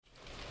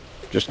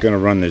Just going to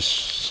run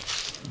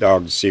this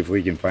dog to see if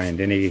we can find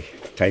any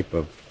type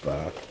of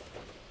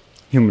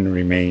human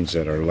remains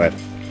that are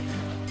left.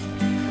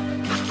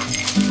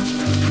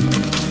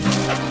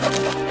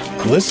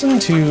 Listen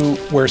to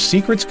Where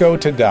Secrets Go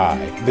to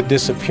Die, The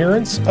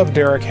Disappearance of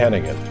Derek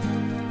Hennigan.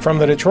 From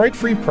the Detroit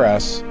Free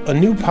Press, a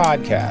new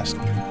podcast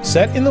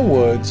set in the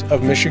woods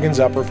of Michigan's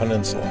Upper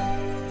Peninsula.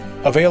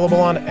 Available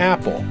on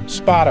Apple,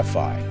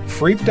 Spotify,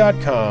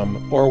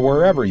 Freep.com, or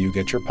wherever you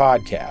get your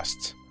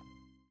podcasts.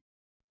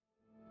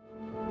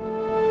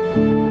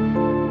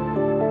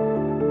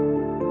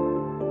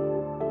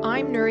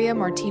 I'm Nuria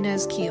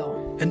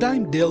Martinez-Keel. And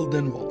I'm Dale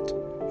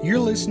Denwalt. You're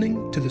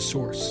listening to The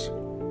Source.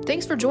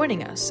 Thanks for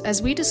joining us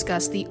as we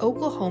discuss the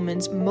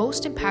Oklahoman's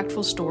most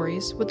impactful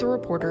stories with the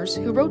reporters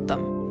who wrote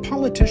them.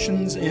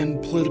 Politicians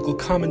and political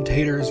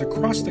commentators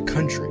across the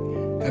country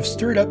have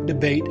stirred up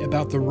debate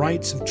about the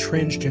rights of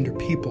transgender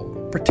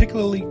people,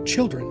 particularly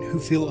children who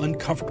feel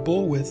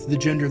uncomfortable with the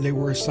gender they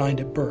were assigned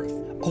at birth.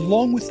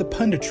 Along with the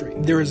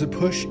punditry, there is a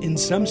push in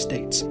some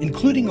states,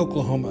 including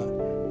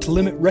Oklahoma, to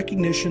limit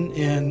recognition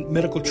and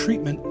medical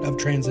treatment of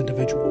trans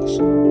individuals.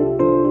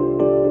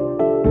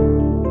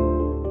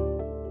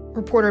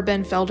 Reporter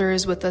Ben Felder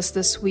is with us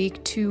this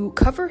week to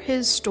cover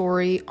his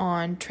story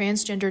on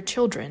transgender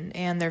children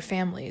and their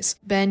families.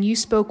 Ben, you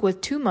spoke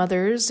with two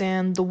mothers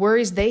and the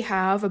worries they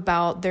have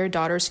about their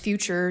daughter's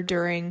future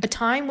during a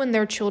time when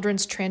their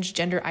children's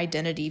transgender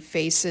identity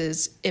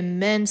faces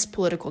immense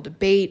political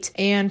debate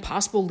and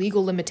possible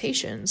legal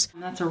limitations.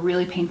 That's a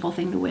really painful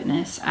thing to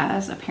witness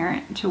as a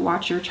parent, to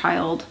watch your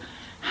child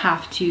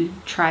have to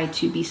try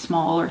to be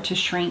small or to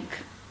shrink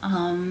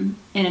in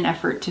an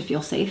effort to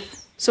feel safe.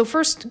 So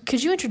first,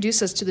 could you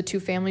introduce us to the two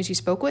families you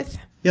spoke with?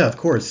 Yeah, of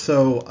course.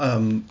 So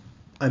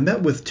I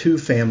met with two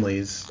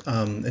families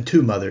and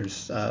two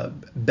mothers,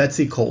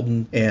 Betsy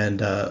Colton and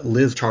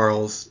Liz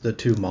Charles, the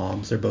two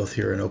moms. They're both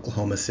here in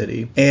Oklahoma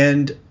City.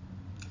 And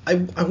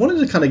I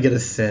wanted to kind of get a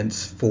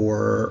sense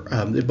for,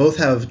 they both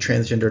have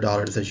transgender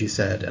daughters, as you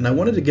said, and I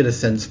wanted to get a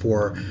sense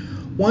for,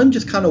 one,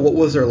 just kind of what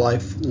was their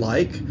life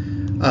like,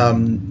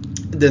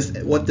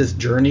 what this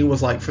journey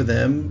was like for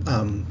them,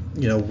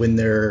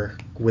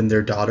 when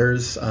their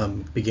daughters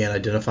began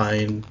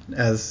identifying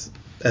as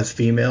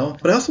female.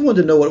 But I also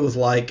wanted to know what it was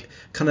like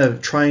kind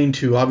of trying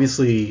to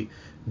obviously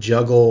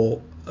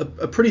juggle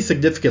a pretty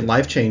significant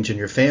life change in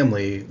your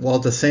family, while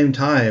at the same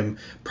time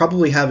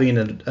probably having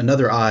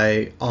another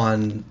eye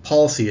on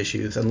policy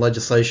issues and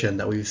legislation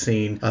that we've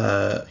seen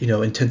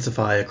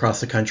intensify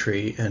across the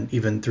country and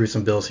even through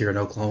some bills here in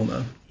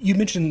Oklahoma. You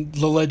mentioned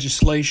the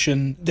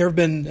legislation. There have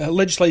been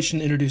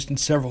legislation introduced in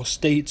several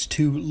states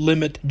to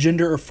limit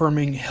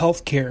gender-affirming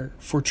health care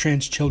for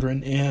trans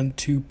children and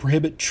to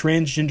prohibit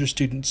transgender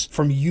students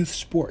from youth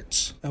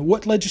sports.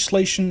 What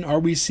legislation are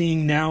we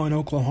seeing now in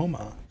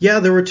Oklahoma? Yeah,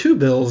 there were two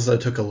bills I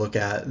took a look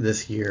at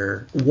this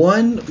year.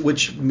 One,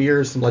 which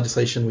mirrors some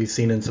legislation we've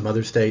seen in some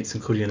other states,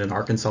 including in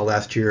Arkansas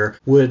last year,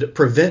 would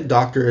prevent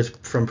doctors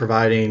from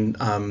providing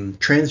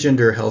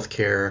transgender health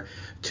care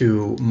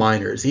to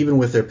minors, even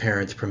with their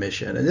parents'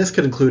 permission. And this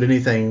could include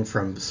anything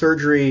from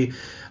surgery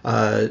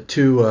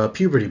to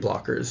puberty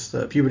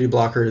blockers. Puberty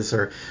blockers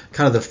are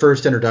kind of the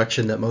first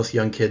introduction that most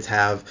young kids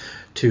have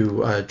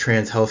to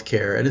trans health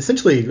care. And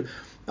essentially,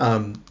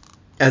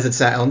 as it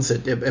sounds,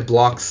 it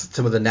blocks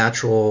some of the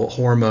natural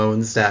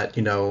hormones that,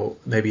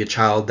 maybe a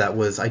child that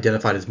was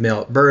identified as male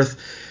at birth,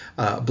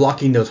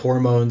 blocking those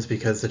hormones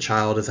because the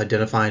child is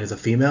identifying as a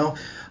female.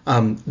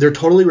 They're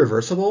totally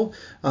reversible,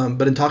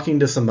 but in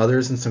talking to some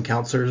mothers and some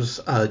counselors,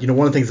 one of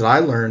the things that I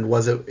learned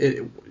was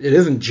it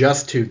isn't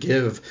just to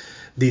give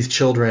these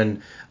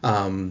children,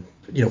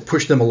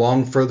 push them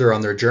along further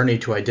on their journey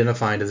to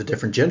identifying as a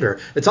different gender.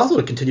 It's also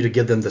to continue to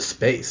give them the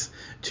space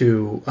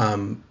to,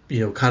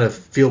 kind of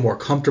feel more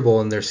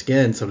comfortable in their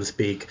skin, so to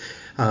speak.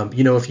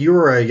 If you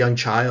were a young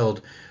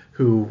child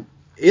who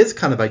is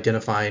kind of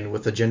identifying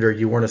with a gender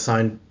you weren't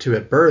assigned to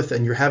at birth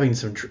and you're having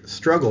some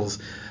struggles,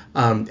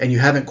 and you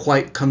haven't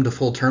quite come to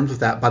full terms with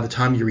that by the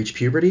time you reach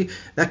puberty,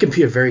 that can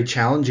be a very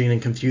challenging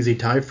and confusing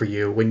time for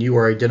you when you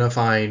are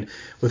identifying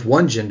with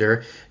one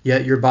gender,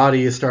 yet your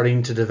body is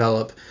starting to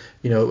develop,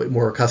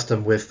 more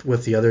accustomed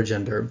with the other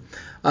gender.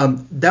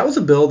 That was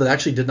a bill that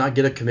actually did not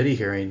get a committee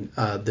hearing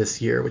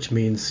this year, which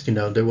means,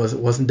 it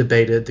wasn't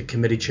debated. The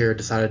committee chair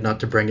decided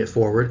not to bring it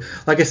forward.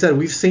 Like I said,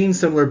 we've seen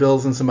similar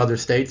bills in some other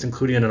states,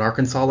 including in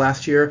Arkansas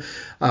last year.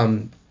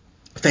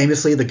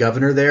 Famously, the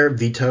governor there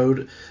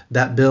vetoed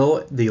that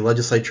bill. The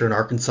legislature in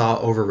Arkansas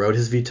overrode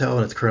his veto,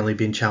 and it's currently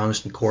being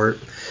challenged in court.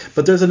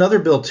 But there's another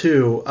bill,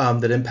 too,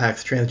 that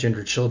impacts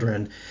transgender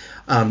children,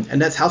 and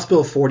that's House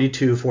Bill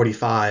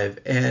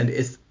 4245, and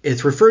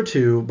it's referred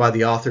to by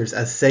the authors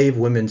as Save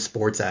Women's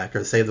Sports Act,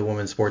 or Save the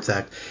Women's Sports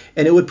Act,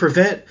 and it would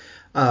prevent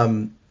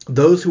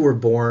those who were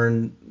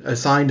born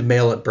assigned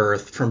male at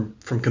birth from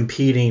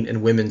competing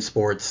in women's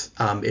sports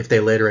if they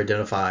later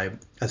identify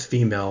as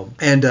female.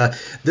 And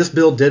this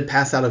bill did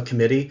pass out of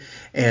committee.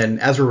 And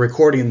as we're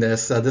recording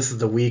this, this is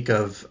the week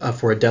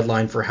for a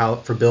deadline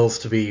for bills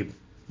to be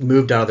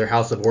moved out of their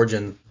house of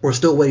origin. We're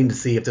still waiting to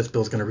see if this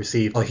bill is going to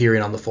receive a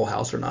hearing on the full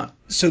House or not.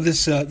 So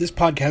this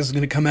podcast is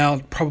going to come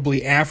out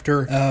probably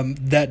after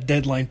that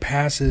deadline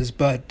passes,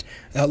 but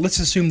let's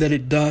assume that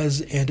it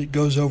does and it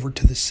goes over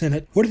to the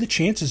Senate. What are the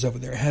chances over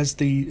there? Has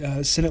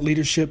the Senate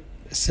leadership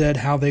said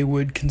how they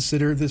would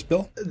consider this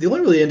bill? The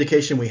only really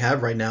indication we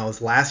have right now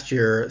is last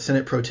year,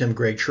 Senate Pro Tem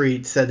Greg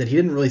Treat said that he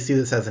didn't really see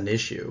this as an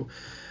issue.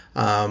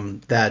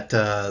 That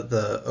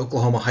the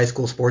Oklahoma High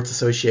School Sports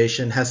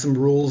Association has some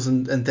rules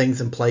and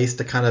things in place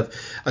to kind of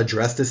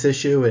address this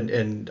issue.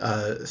 And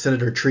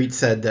Senator Treat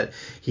said that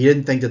he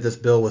didn't think that this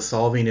bill was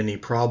solving any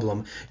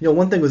problem.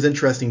 One thing was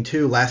interesting,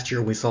 too. Last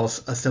year, we saw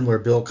a similar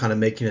bill kind of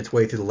making its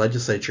way through the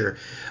legislature.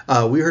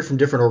 We heard from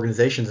different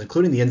organizations,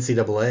 including the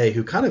NCAA,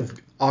 who kind of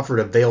offered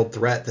a veiled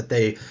threat that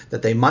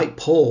they might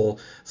pull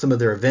some of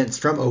their events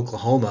from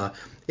Oklahoma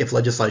if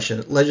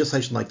legislation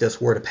like this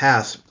were to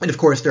pass. And of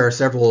course, there are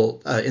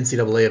several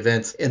NCAA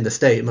events in the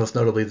state, most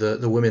notably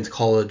the Women's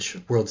College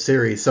World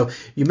Series. So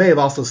you may have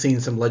also seen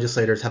some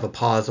legislators have a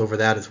pause over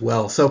that as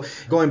well. So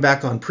going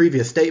back on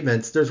previous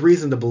statements, there's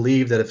reason to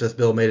believe that if this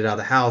bill made it out of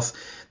the House,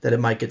 that it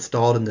might get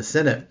stalled in the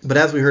Senate. But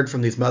as we heard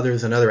from these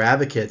mothers and other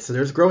advocates,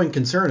 there's growing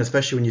concern,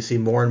 especially when you see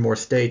more and more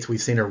states. We've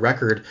seen a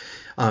record,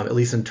 at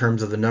least in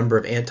terms of the number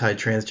of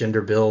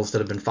anti-transgender bills that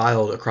have been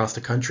filed across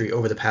the country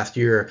over the past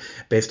year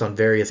based on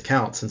various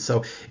counts. And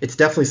so it's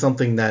definitely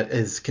something that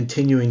is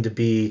continuing to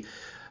be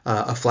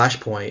a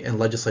flashpoint in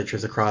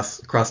legislatures across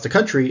the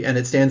country, and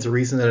it stands to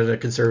reason that in a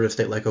conservative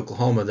state like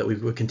Oklahoma that we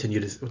would continue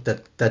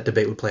that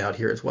debate would play out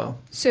here as well.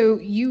 So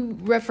you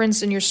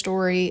referenced in your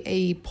story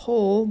a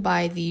poll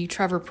by the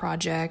Trevor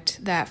Project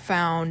that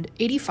found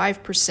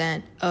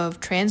 85% of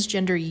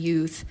transgender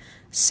youth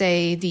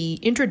say the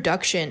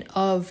introduction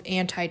of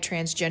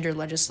anti-transgender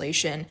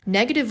legislation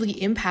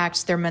negatively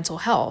impacts their mental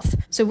health.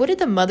 So what did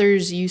the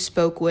mothers you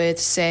spoke with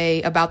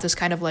say about this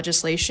kind of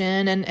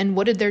legislation, and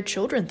what did their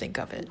children think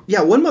of it?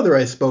 Yeah, one mother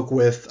I spoke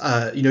with,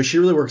 she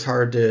really works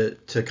hard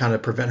to kind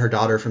of prevent her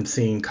daughter from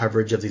seeing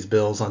coverage of these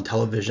bills on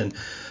television,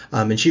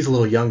 and she's a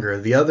little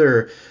younger. The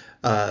other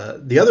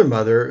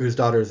mother, whose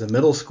daughter is in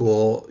middle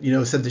school,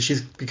 said that she's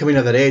becoming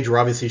of that age where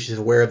obviously she's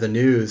aware of the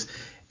news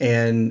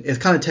and is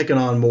kind of taken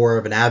on more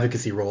of an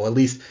advocacy role, at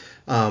least,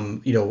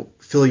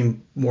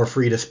 feeling more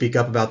free to speak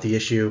up about the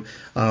issue.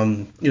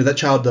 That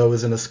child, though,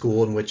 is in a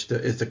school in which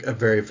it's a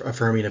very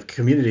affirming of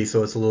community,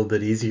 so it's a little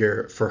bit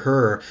easier for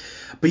her.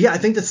 But yeah, I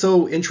think that's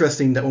so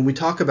interesting that when we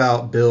talk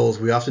about bills,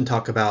 we often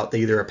talk about they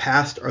either are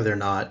passed or they're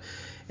not.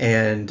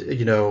 And,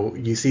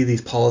 you see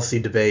these policy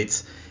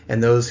debates,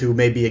 and those who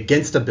may be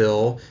against a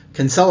bill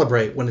can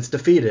celebrate when it's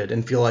defeated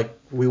and feel like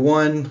we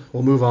won,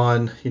 we'll move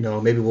on,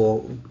 maybe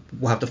we'll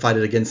have to fight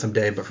it again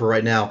someday, but for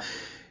right now,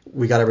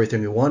 we got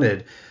everything we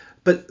wanted.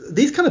 But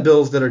these kind of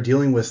bills that are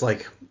dealing with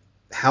like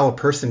how a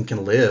person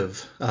can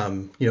live,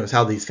 is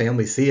how these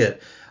families see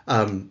it.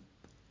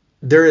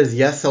 There is,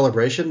 yes,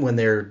 celebration when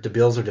the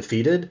bills are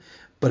defeated,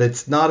 but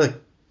it's not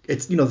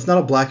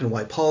a black and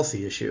white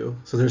policy issue.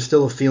 So there's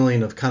still a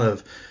feeling of kind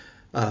of,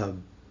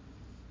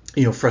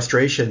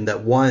 frustration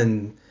that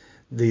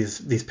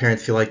these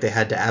parents feel like they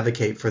had to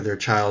advocate for their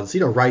child's,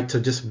 right to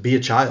just be a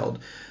child.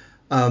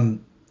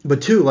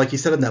 But two, like you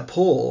said in that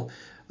poll,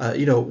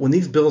 when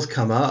these bills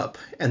come up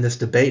and this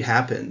debate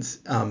happens,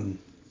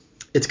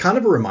 it's kind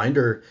of a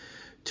reminder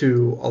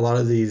to a lot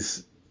of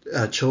these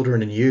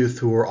children and youth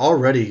who are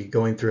already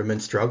going through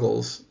immense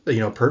struggles,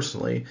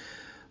 personally,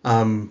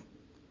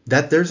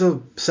 that there's a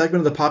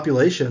segment of the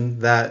population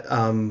that,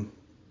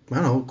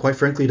 quite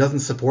frankly, doesn't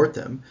support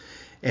them.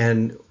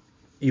 And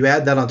you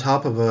add that on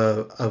top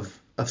of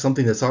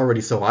something that's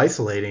already so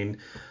isolating,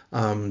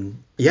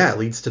 it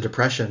leads to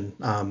depression.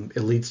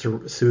 It leads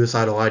to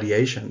suicidal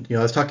ideation. I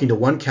was talking to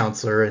one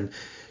counselor, and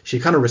she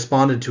kind of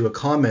responded to a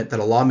comment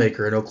that a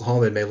lawmaker in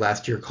Oklahoma had made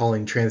last year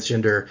calling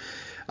transgender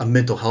a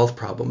mental health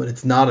problem, and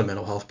it's not a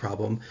mental health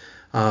problem.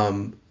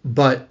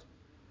 But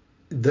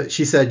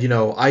she said,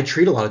 I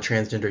treat a lot of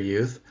transgender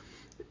youth.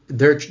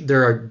 Their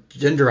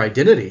gender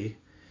identity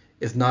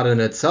is not in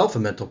itself a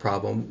mental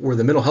problem. Where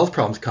the mental health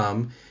problems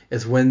come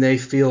is when they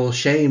feel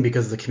shame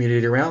because of the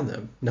community around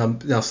them.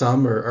 Now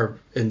some are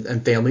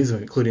in families,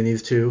 including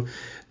these two,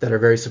 that are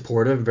very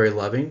supportive and very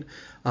loving.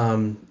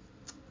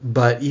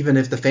 But even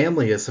if the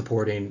family is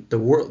supporting, the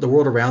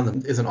world around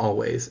them isn't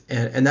always.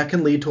 And that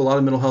can lead to a lot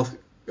of mental health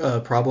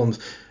problems,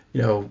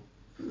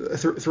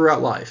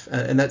 throughout life.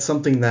 And that's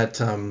something that,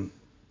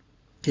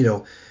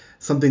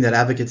 something that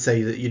advocates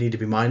say that you need to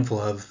be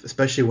mindful of,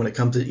 especially when it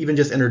comes to even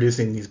just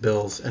introducing these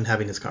bills and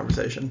having this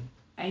conversation.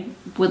 I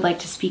would like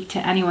to speak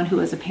to anyone who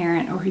is a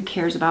parent or who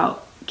cares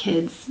about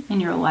kids in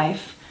your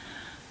life.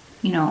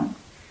 Don't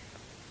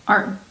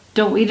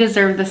we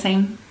deserve the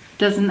same?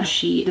 Doesn't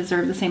she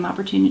deserve the same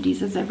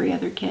opportunities as every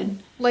other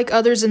kid? Like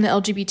others in the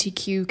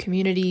LGBTQ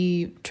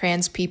community,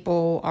 trans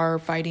people are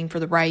fighting for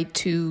the right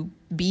to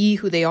be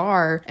who they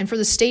are and for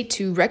the state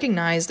to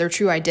recognize their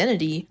true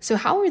identity. So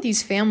how are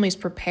these families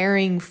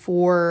preparing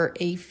for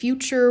a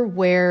future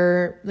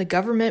where the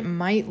government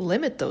might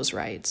limit those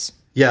rights?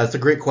 Yeah, it's a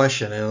great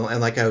question.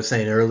 And like I was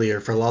saying earlier,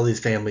 for a lot of these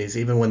families,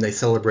 even when they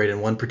celebrate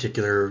in one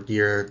particular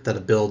year that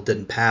a bill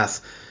didn't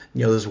pass,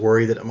 there's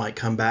worry that it might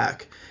come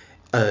back.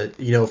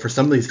 For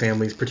some of these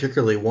families,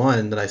 particularly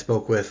one that I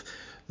spoke with,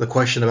 the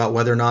question about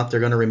whether or not they're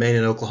going to remain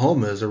in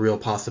Oklahoma is a real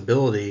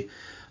possibility.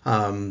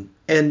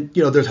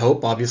 There's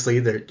hope. Obviously,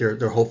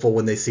 they're hopeful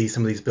when they see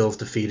some of these bills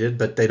defeated,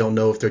 but they don't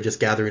know if they're just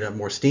gathering up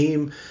more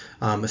steam,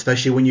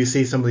 especially when you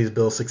see some of these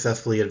bills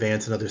successfully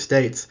advance in other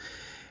states.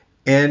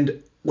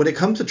 And when it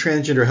comes to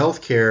transgender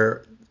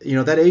healthcare,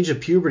 that age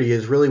of puberty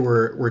is really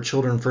where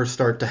children first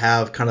start to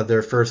have kind of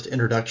their first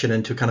introduction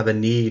into kind of a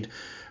need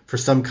for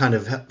some kind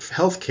of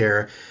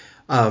healthcare.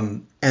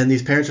 And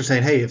these parents are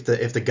saying, hey, if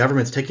the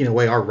government's taking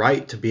away our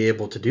right to be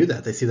able to do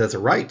that, they see that as a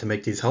right to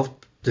make these health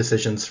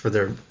decisions for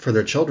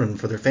their children,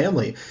 for their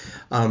family,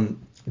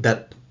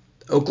 that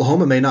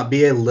Oklahoma may not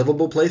be a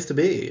livable place to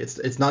be.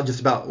 It's not just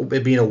about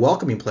it being a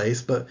welcoming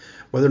place, but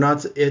whether or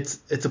not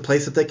it's a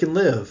place that they can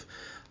live.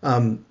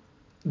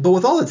 But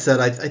with all that said,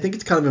 I think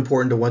it's kind of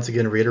important to once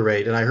again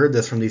reiterate, and I heard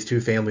this from these two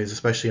families,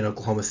 especially in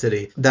Oklahoma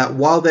City, that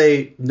while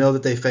they know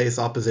that they face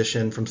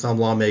opposition from some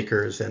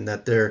lawmakers and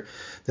that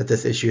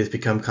this issue has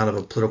become kind of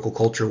a political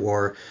culture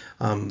war,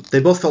 they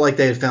both felt like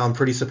they had found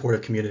pretty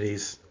supportive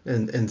communities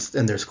in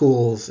their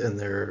schools, in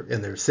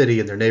their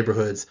city, in their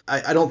neighborhoods.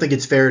 I don't think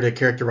it's fair to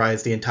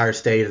characterize the entire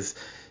state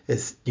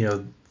as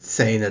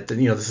saying that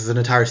this is an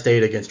entire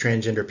state against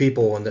transgender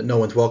people and that no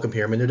one's welcome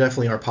here. I mean, there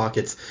definitely are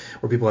pockets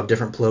where people have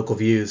different political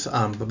views,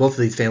 but both of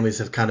these families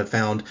have kind of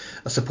found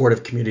a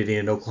supportive community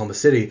in Oklahoma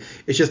City.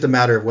 It's just a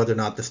matter of whether or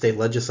not the state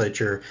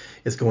legislature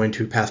is going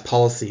to pass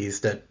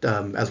policies that,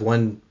 as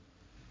one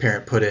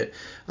parent put it,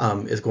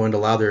 is going to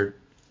allow their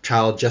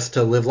child just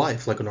to live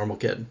life like a normal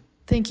kid.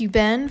 Thank you,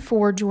 Ben,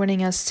 for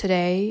joining us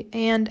today.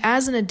 And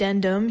as an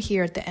addendum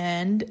here at the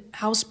end,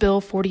 House Bill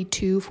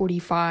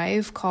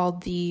 4245,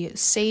 called the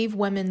Save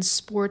Women's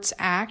Sports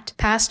Act,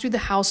 passed through the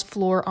House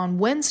floor on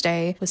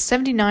Wednesday with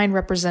 79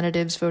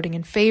 representatives voting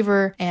in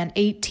favor and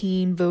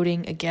 18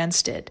 voting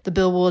against it. The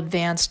bill will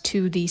advance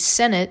to the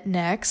Senate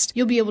next.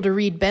 You'll be able to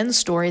read Ben's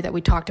story that we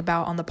talked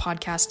about on the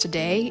podcast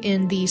today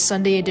in the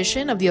Sunday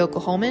edition of the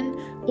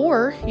Oklahoman,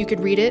 or you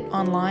could read it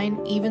online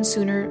even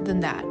sooner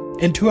than that.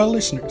 And to our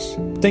listeners,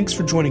 thanks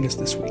for joining us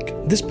this week.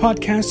 This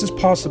podcast is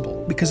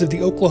possible because of the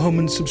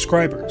Oklahoman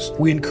subscribers.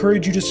 We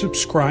encourage you to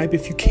subscribe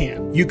if you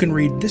can. You can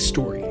read this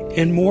story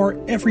and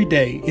more every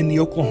day in the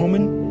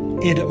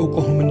Oklahoman and at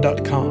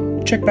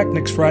oklahoman.com. Check back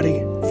next Friday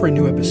for a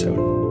new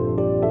episode.